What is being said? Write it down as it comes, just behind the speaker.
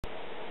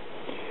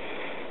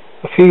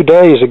A few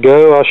days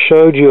ago I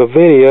showed you a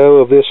video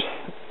of this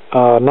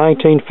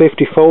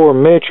 1954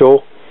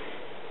 Mitchell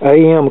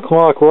AM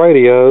clock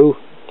radio,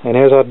 and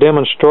as I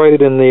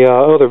demonstrated in the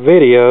other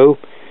video,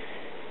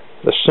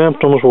 the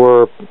symptoms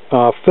were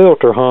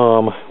filter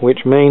hum,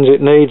 which means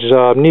it needs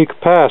new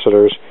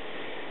capacitors.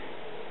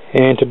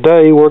 And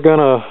today we're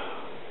gonna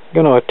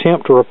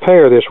attempt to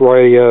repair this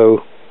radio.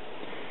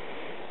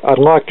 I'd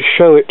like to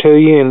show it to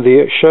you and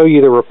show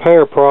you the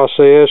repair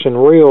process in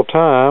real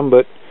time,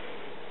 but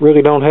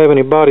really don't have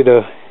anybody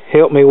to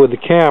help me with the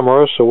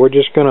camera, so we're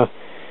just gonna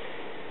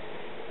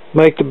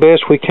make the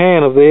best we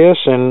can of this,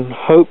 and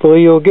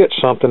hopefully you'll get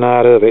something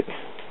out of it.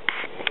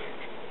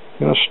 I'm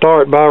going to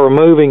start by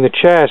removing the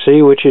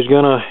chassis, which is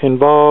going to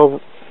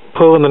involve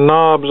pulling the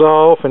knobs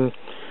off and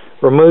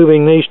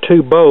removing these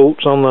two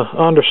bolts on the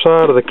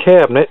underside of the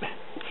cabinet.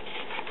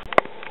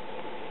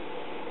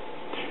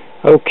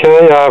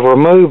 Okay, I've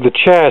removed the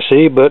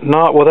chassis, but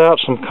not without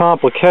some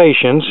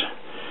complications.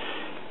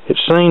 It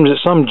seems that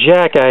some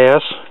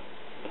jackass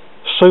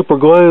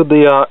superglued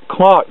the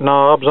clock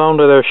knobs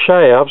onto their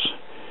shafts,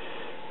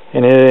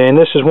 and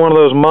this is one of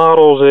those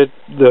models that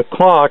the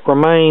clock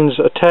remains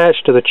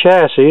attached to the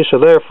chassis, so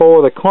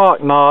therefore the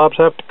clock knobs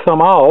have to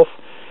come off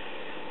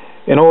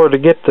in order to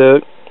get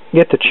the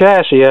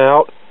chassis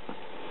out.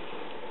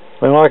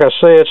 And like I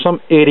said,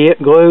 some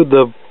idiot glued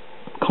the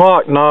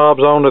clock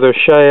knobs onto their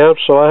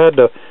shafts, so I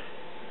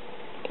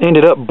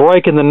ended up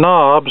breaking the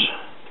knobs,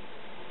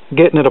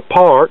 getting it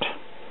apart.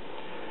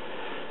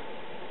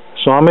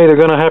 So I'm either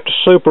going to have to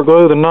super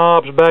glue the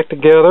knobs back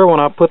together when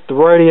I put the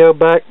radio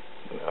back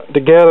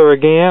together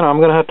again. I'm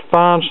going to have to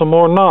find some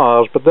more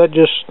knobs, but that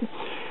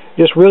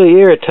just really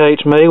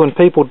irritates me when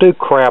people do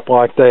crap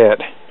like that.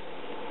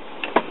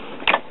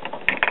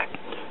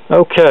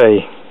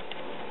 Okay,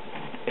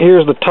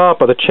 here's the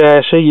top of the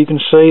chassis. You can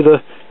see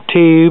the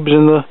tubes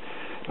and the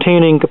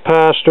tuning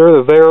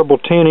capacitor, the variable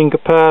tuning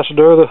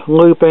capacitor, the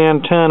loop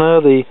antenna,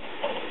 the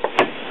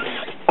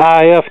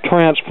IF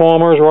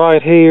transformers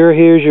right here.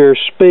 Here's your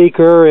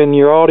speaker and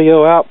your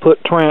audio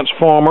output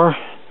transformer.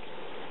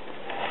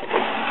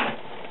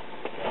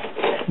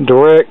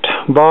 Direct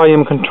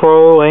volume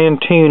control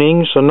and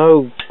tuning, so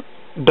no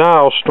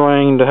dial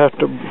string to have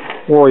to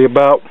worry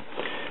about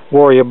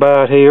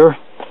here.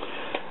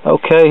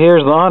 Okay,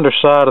 here's the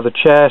underside of the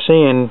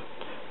chassis, and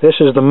this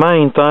is the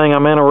main thing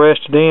I'm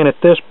interested in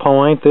at this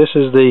point. This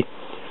is the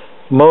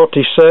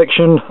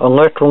multi-section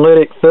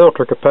electrolytic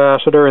filter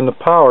capacitor in the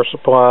power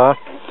supply,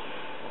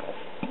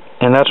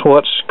 and that's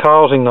what's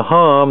causing the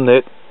hum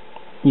that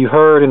you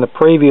heard in the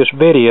previous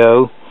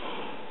video.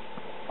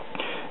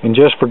 And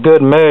just for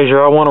good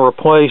measure, I want to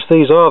replace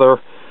these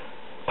other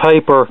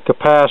paper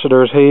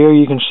capacitors here.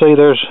 You can see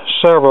there's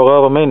several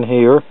of them in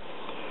here.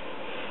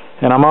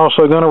 And I'm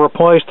also going to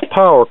replace the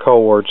power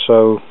cord.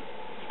 So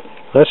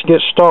let's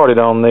get started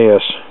on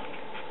this.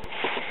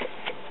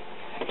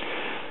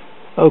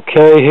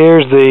 Okay,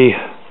 here's the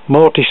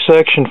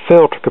multi-section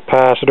filter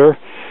capacitor.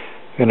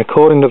 And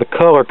according to the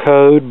color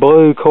code,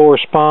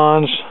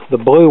 the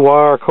blue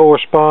wire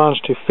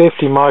corresponds to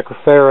 50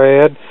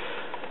 microfarad,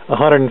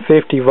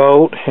 150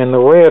 volt, and the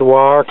red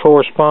wire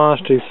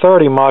corresponds to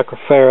 30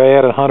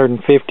 microfarad,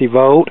 150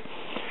 volt,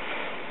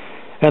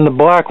 and the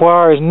black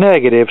wire is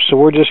negative, so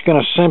we're just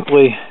going to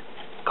simply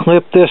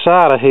clip this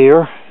out of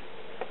here.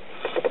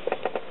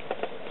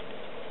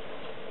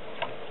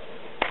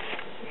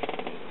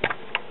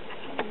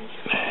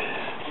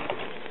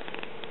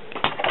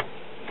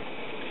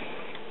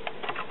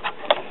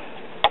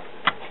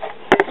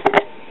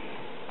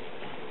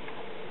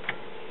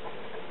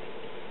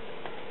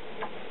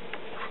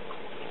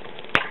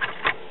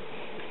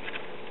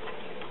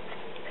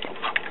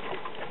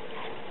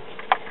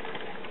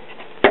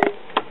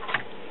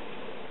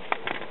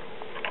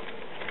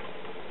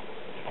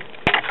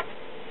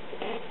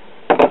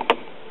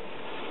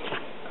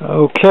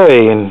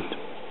 Okay, and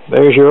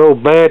there's your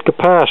old bad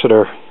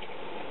capacitor.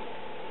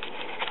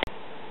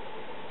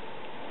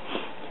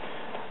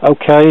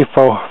 Okay,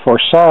 for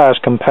size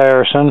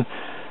comparison,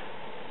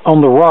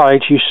 on the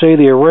right you see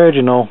the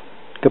original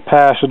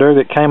capacitor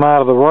that came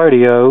out of the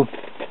radio,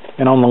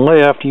 and on the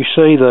left you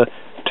see the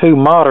two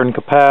modern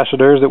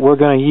capacitors that we're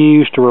going to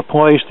use to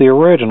replace the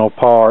original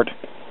part.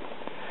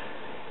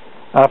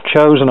 I've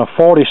chosen a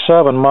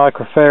 47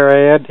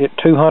 microfarad at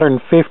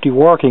 250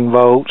 working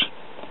volts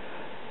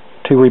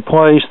to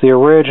replace the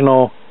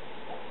original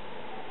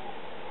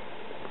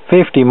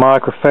 50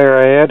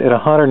 microfarad at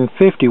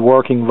 150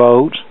 working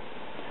volts,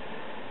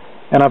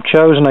 and I've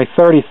chosen a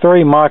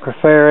 33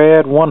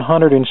 microfarad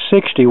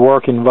 160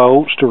 working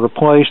volts to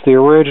replace the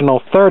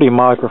original 30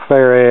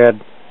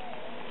 microfarad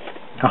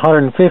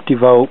 150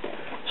 volt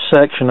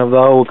section of the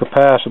old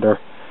capacitor.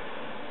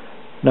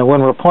 Now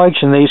when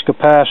replacing these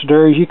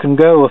capacitors, you can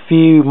go a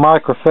few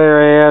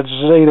microfarads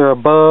either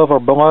above or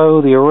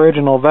below the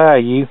original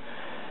value,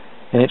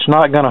 and it's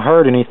not going to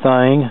hurt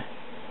anything.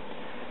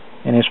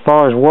 And as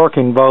far as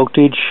working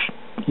voltage,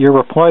 your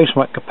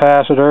replacement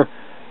capacitor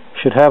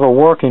should have a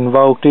working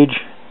voltage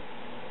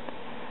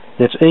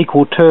that's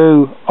equal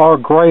to or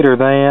greater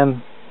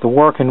than the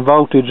working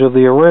voltage of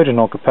the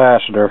original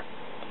capacitor.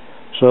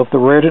 So if the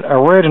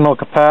original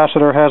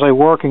capacitor has a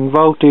working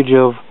voltage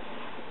of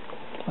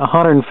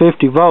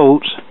 150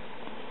 volts,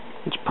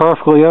 it's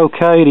perfectly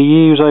okay to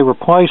use a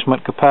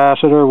replacement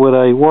capacitor with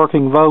a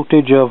working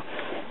voltage of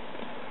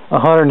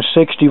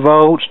 160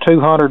 volts,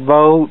 200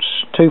 volts,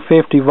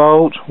 250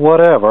 volts,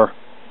 whatever.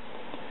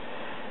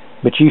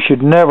 But you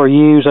should never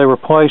use a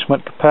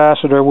replacement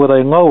capacitor with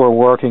a lower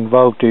working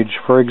voltage.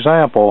 For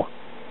example,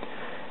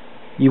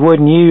 you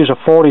wouldn't use a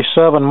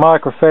 47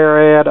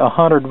 microfarad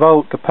 100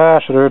 volt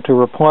capacitor to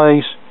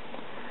replace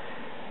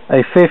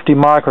a 50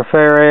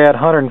 microfarad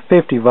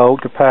 150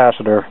 volt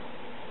capacitor.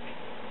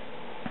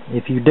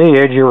 If you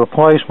did, your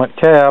replacement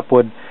cap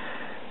would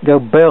go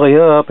belly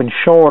up in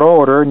short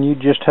order, and you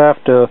just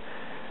have to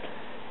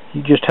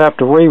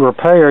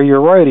re-repair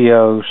your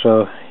radio.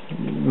 So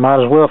you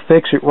might as well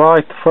fix it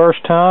right the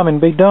first time and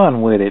be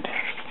done with it.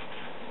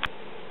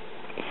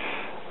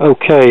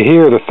 Okay,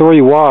 here are the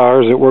three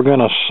wires that we're going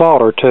to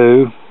solder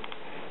to.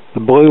 The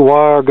blue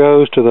wire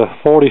goes to the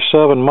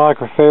 47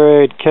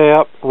 microfarad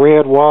cap,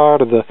 red wire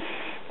to the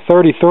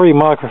 33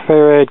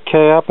 microfarad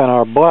cap, and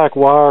our black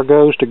wire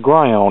goes to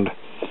ground.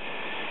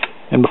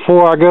 And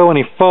before I go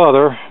any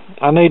further,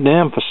 I need to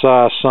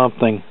emphasize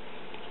something.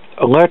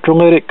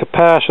 Electrolytic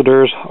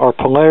capacitors are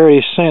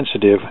polarity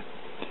sensitive.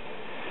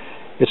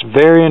 It's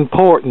very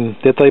important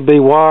that they be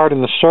wired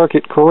in the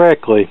circuit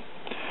correctly.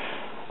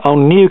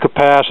 On new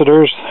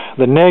capacitors,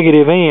 the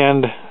negative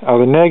end, or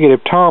the negative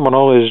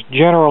terminal, is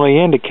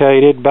generally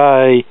indicated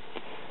by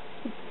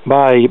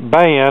a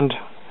band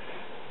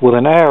with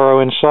an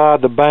arrow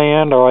inside the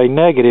band, or a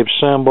negative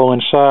symbol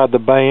inside the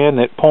band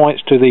that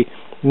points to the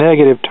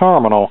negative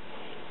terminal.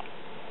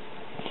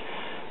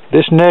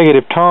 This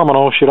negative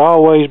terminal should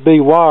always be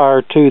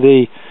wired to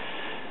the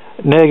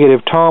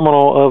negative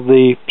terminal of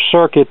the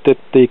circuit that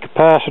the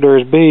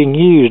capacitor is being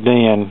used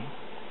in.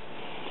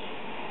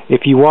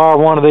 If you wire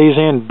one of these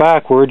in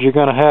backwards, you're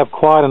going to have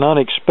quite an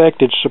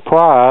unexpected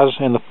surprise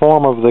in the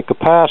form of the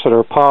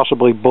capacitor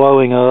possibly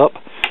blowing up,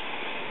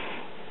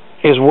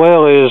 as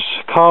well as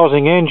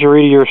causing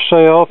injury to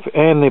yourself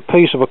and the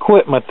piece of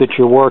equipment that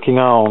you're working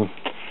on.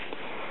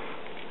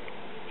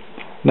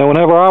 Now,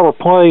 whenever I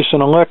replace an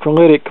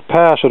electrolytic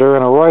capacitor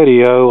in a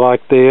radio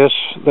like this,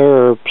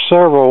 there are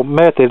several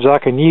methods I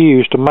can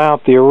use to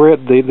mount the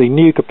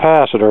new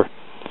capacitor.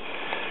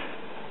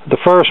 The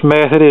first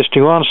method is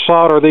to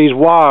unsolder these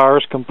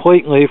wires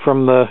completely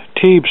from the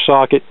tube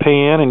socket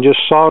pin and just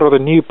solder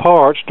the new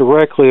parts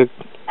directly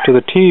to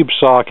the tube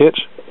sockets.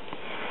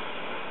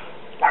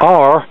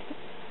 Or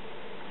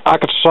I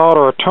could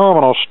solder a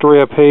terminal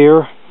strip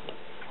here,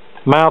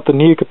 mount the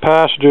new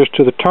capacitors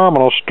to the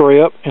terminal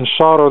strip, and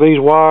solder these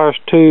wires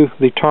to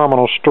the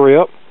terminal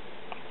strip.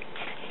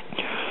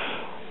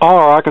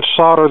 Or I could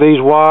solder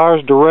these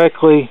wires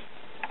directly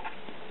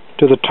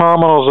to the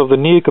terminals of the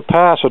new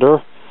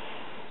capacitor,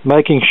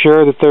 making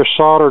sure that they're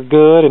soldered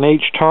good and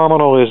each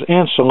terminal is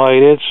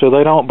insulated so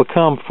they don't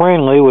become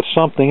friendly with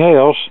something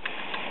else,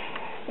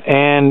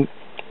 and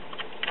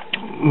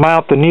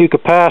mount the new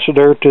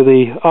capacitor to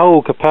the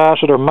old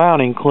capacitor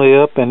mounting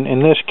clip. And in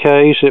this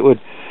case, it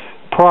would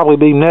probably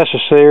be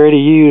necessary to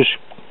use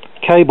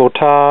cable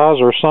ties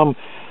or some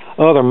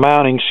other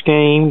mounting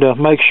scheme to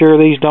make sure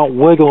these don't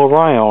wiggle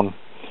around.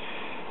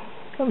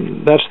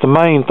 That's the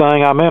main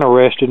thing I'm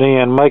interested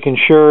in, making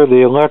sure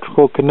the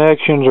electrical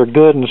connections are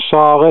good and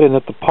solid and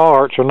that the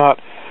parts are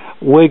not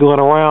wiggling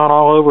around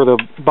all over the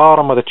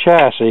bottom of the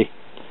chassis.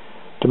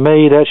 To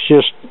me, that's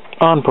just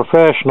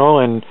unprofessional,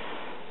 and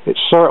it's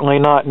certainly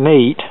not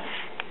neat.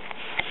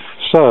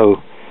 So,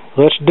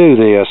 let's do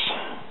this.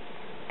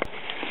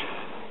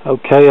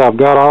 Okay, I've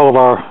got all of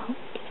our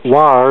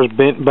wires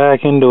bent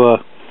back into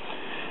a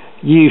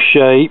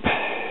U-shape,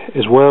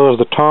 as well as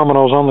the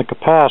terminals on the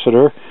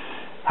capacitor.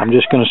 I'm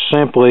just going to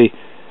simply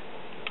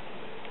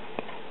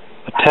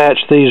attach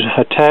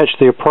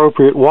the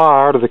appropriate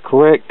wire to the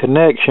correct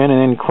connection,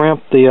 and then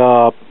crimp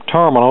the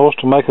terminals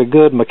to make a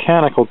good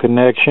mechanical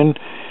connection,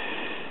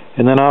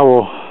 and then I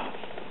will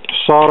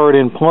solder it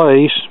in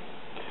place.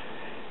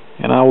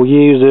 And I will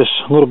use this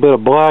little bit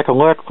of black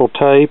electrical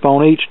tape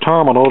on each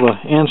terminal to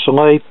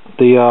insulate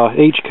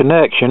each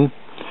connection.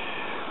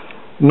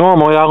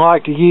 Normally I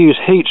like to use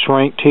heat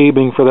shrink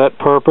tubing for that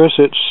purpose.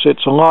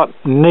 It's a lot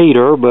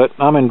neater, but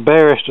I'm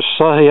embarrassed to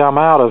say I'm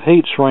out of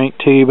heat shrink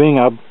tubing.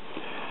 I've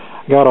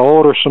got to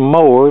order some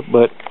more,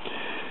 but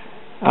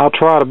I'll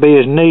try to be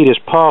as neat as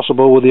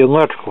possible with the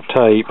electrical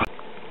tape.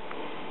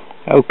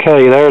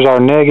 Okay, there's our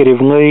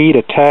negative lead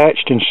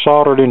attached and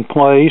soldered in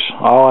place.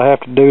 All I have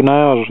to do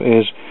now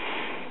is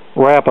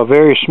wrap a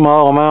very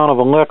small amount of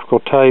electrical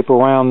tape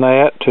around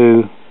that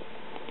to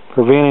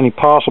prevent any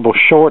possible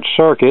short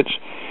circuits,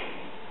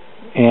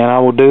 and I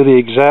will do the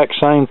exact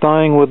same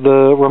thing with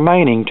the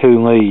remaining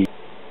two leads.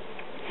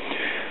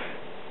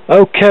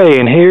 Okay,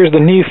 and here's the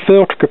new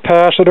filter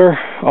capacitor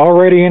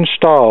already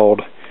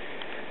installed,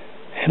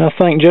 and I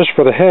think just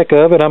for the heck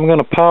of it I'm going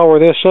to power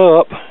this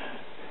up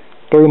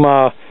through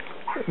my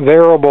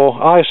variable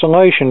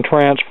isolation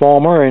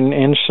transformer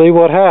and see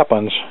what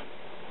happens.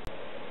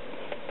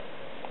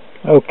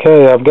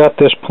 Okay, I've got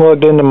this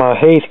plugged into my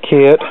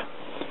Heathkit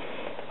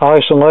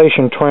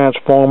isolation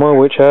transformer,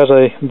 which has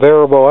a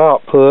variable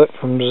output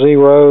from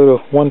 0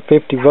 to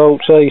 150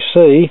 volts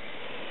AC,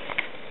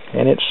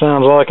 and it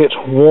sounds like it's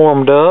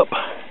warmed up.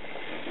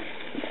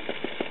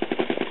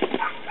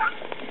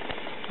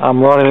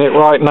 I'm running it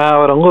right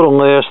now at a little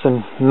less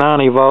than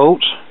 90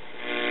 volts.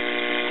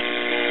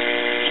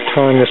 Let's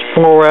turn this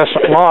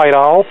fluorescent light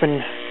off and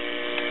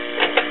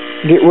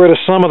get rid of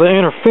some of the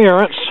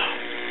interference.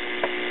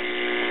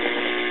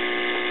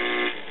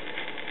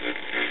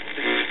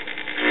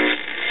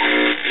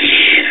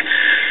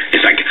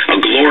 It's like a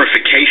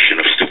glorification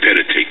of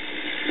stupidity.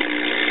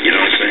 You know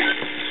what I'm saying?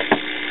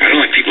 I don't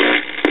like people.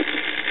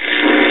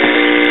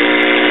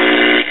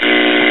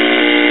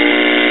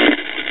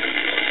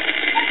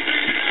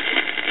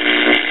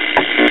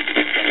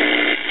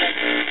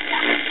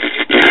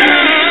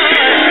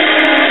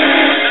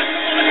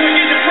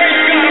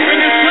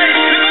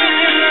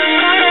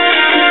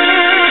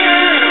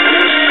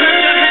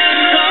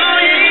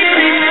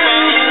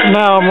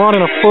 Now I'm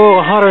running a full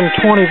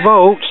 120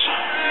 volts.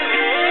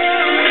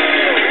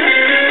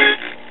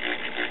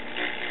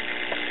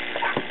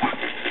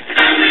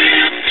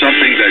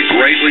 Something that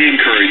greatly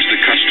encouraged the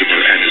customer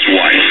and his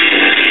wife.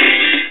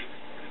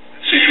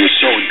 It was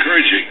so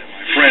encouraging,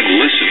 my friend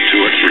listened to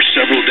it for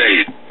several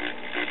days.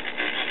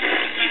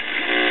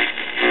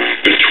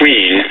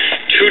 Between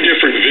two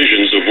different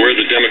visions of where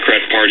the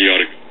Democrat Party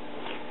ought to go.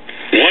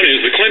 One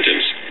is the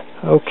Clintons.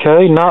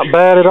 Okay, not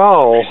bad at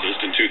all.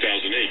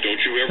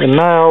 And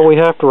now we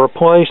have to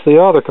replace the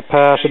other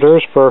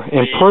capacitors for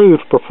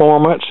improved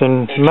performance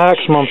and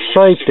maximum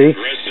safety,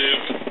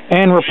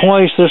 and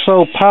replace this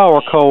old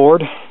power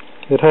cord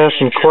that has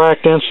some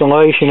cracked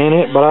insulation in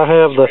it, but I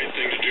have the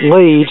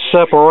leads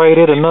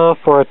separated enough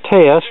for a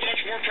test.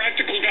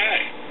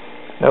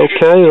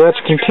 Okay,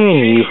 let's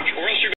continue.